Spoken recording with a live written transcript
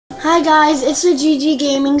Hi guys, it's the GG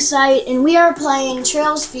Gaming site, and we are playing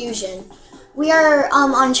Trails Fusion. We are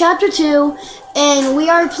on chapter 2, and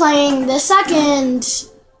we are playing the second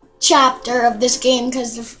chapter of this game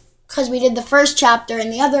because we did the first chapter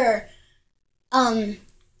in the other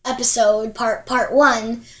episode, part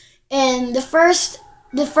 1, and the first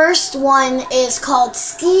one is called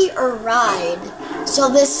Ski or Ride. So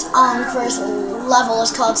this first level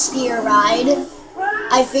is called Ski or Ride.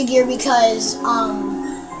 I figure because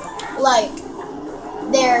like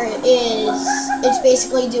it's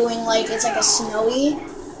basically doing it's like a snowy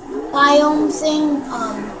biome thing,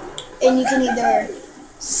 and you can either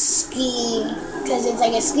ski because it's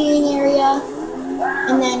like a skiing area,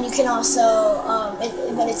 and then you can also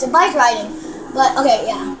but it's a bike riding. But okay,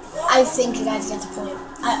 yeah, I think you guys get the point.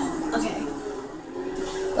 Okay,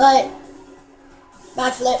 but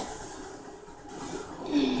backflip.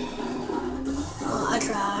 Oh, I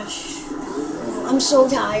crashed. I'm so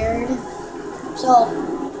tired. So,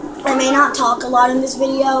 I may not talk a lot in this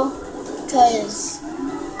video, because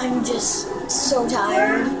I'm just so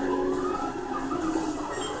tired.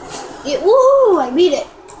 Woohoo! I beat it!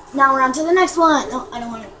 Now we're on to the next one. No, I don't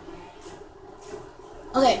want it.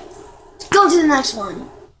 Okay, go to the next one.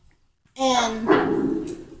 And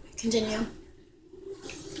continue.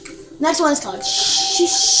 Next one is called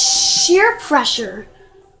Sheer Pressure.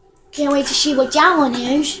 Can't wait to see what that one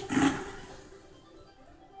is.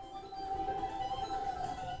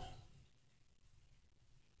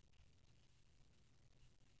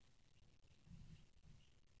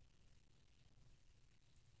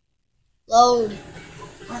 Load.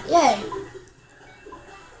 Yay.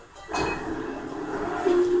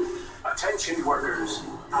 Attention workers.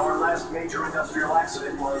 Our last major industrial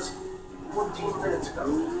accident was 14 minutes ago.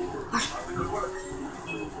 Good work.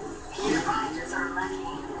 You riders are lucky.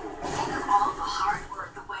 Think of all the hard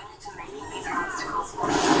work that went into making these obstacles for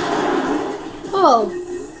you. Oh.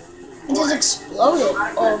 It just exploded.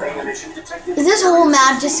 Oh. Is this whole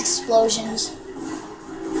map just explosions?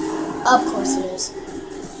 Of course it is.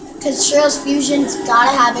 Because Trails Fusion's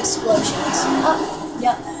gotta have explosions. Oh,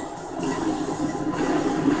 yep.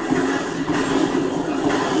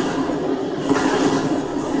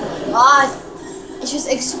 God, it's just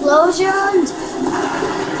explosions.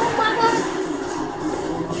 Oh my God.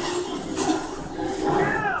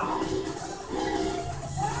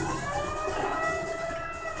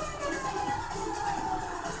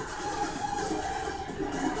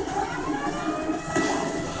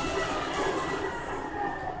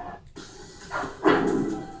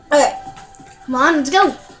 Okay, come on, let's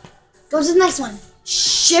go. Go to the next one.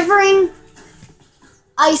 Shivering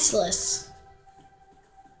Iceless.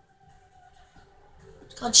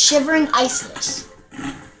 It's called Shivering Iceless.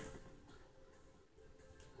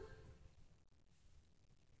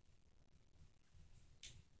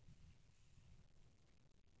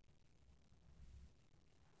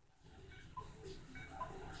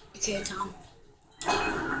 Okay, Tom.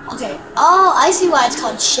 Okay. Oh, I see why it's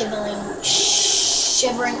called Shivering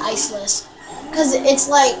Iceless. Because it's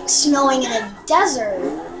like snowing in a desert.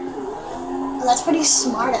 Well, that's pretty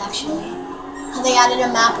smart, actually. How they added a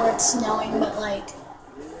map where it's snowing, but like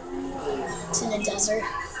it's in a desert.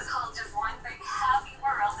 This is called just one big happy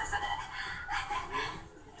world, isn't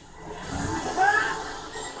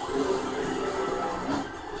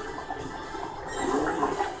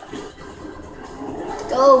it?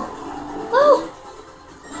 Go. Woo!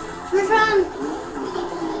 Free run!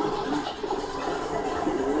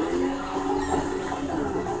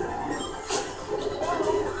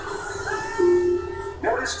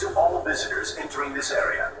 Notice to all visitors entering this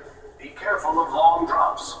area. Be careful of long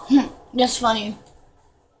drops. That's funny.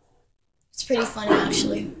 It's pretty funny,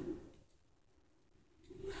 actually.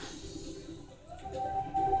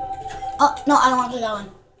 Oh, no, I don't want to do that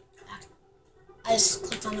one. I just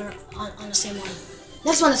clicked on the same one.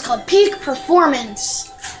 Next one is called Peak Performance.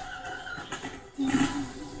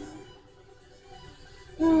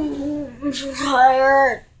 I'm so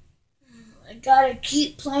tired. I gotta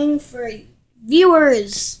keep playing for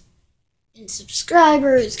viewers and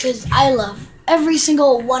subscribers because I love every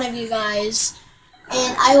single one of you guys.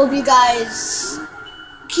 And I hope you guys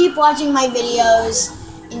keep watching my videos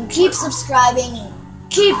and keep subscribing and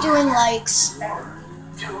keep doing likes.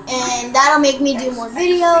 And that'll make me do more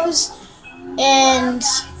videos. And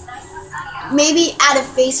maybe add a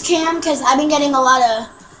face cam because I've been getting a lot of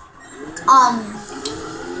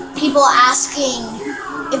people asking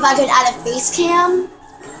if I could add a face cam.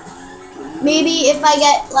 Maybe if I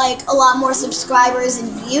get like a lot more subscribers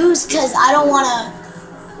and views, because I don't want to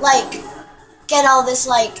like get all this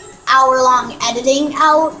like hour-long editing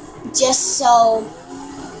out just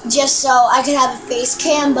just so I could have a face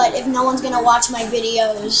cam, but if no one's gonna watch my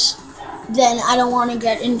videos, then I don't want to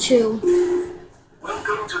get into.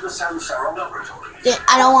 Welcome to the Samsara laboratory.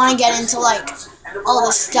 I don't want to get into like all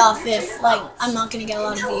this stuff if like I'm not gonna get a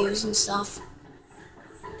lot of views and stuff.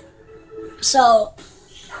 So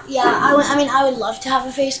yeah, I mean I would love to have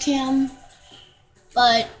a face cam,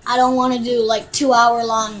 but I don't want to do like 2-hour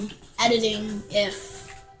long editing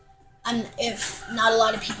if not a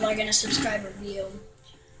lot of people are gonna subscribe or view.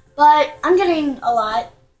 But I'm getting a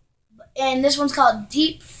lot, and this one's called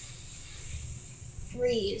Deep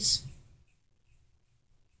Freeze.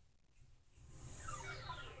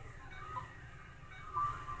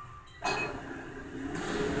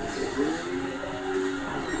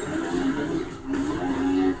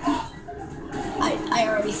 I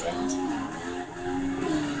already failed.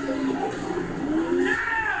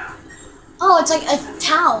 Oh, it's like a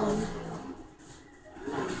town.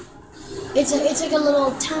 It's like a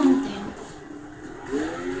little town thing.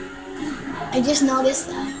 I just noticed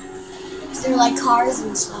that. 'Cause there are like cars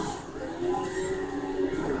and stuff.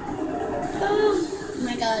 Oh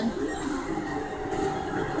my god.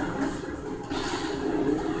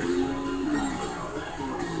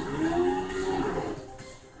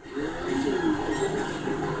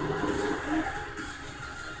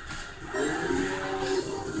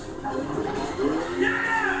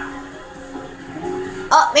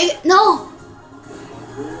 Oh, maybe, no!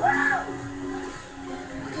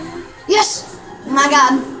 Yes! Oh my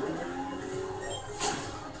god.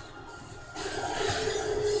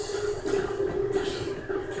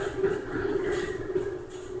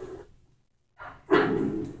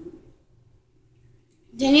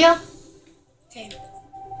 Didn't you? Okay.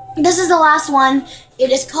 This is the last one.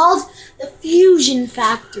 It is called the Fusion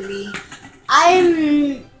Factory.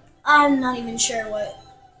 I'm not even sure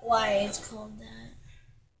why it's called that.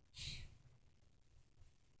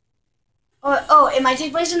 Oh, it might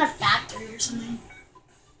take place in a factory or something.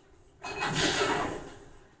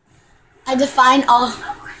 I'm defining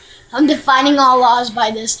all laws by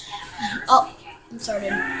this. Oh, I'm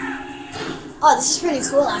started. Oh, this is pretty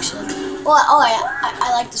cool actually. Oh, I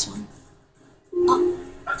like this one.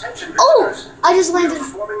 Oh, I just landed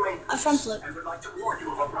a front flip.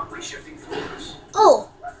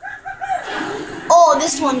 Oh,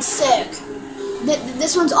 this one's sick.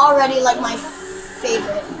 This one's already like my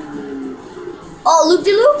favorite. Oh,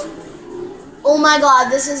 loop-de-loop? Oh my god,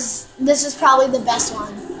 this is probably the best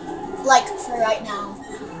one. Like for right now.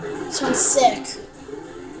 This one's sick.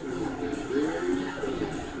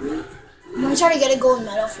 I'm gonna try to get a gold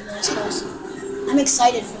medal for this because I'm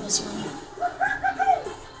excited for this one.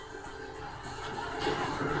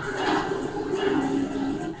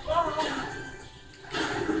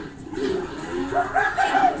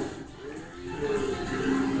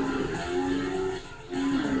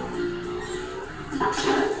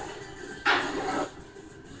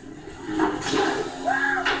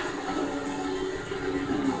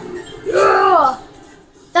 Yeah!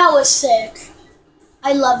 That was sick.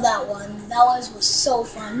 I love that one. That was so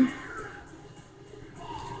fun.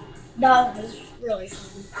 That was really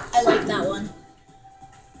fun. I like that one.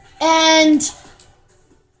 And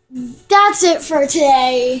that's it for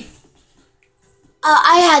today.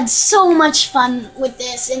 I had so much fun with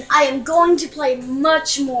this, and I am going to play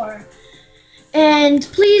much more. And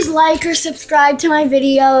please like or subscribe to my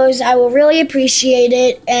videos. I will really appreciate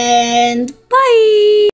it. And bye!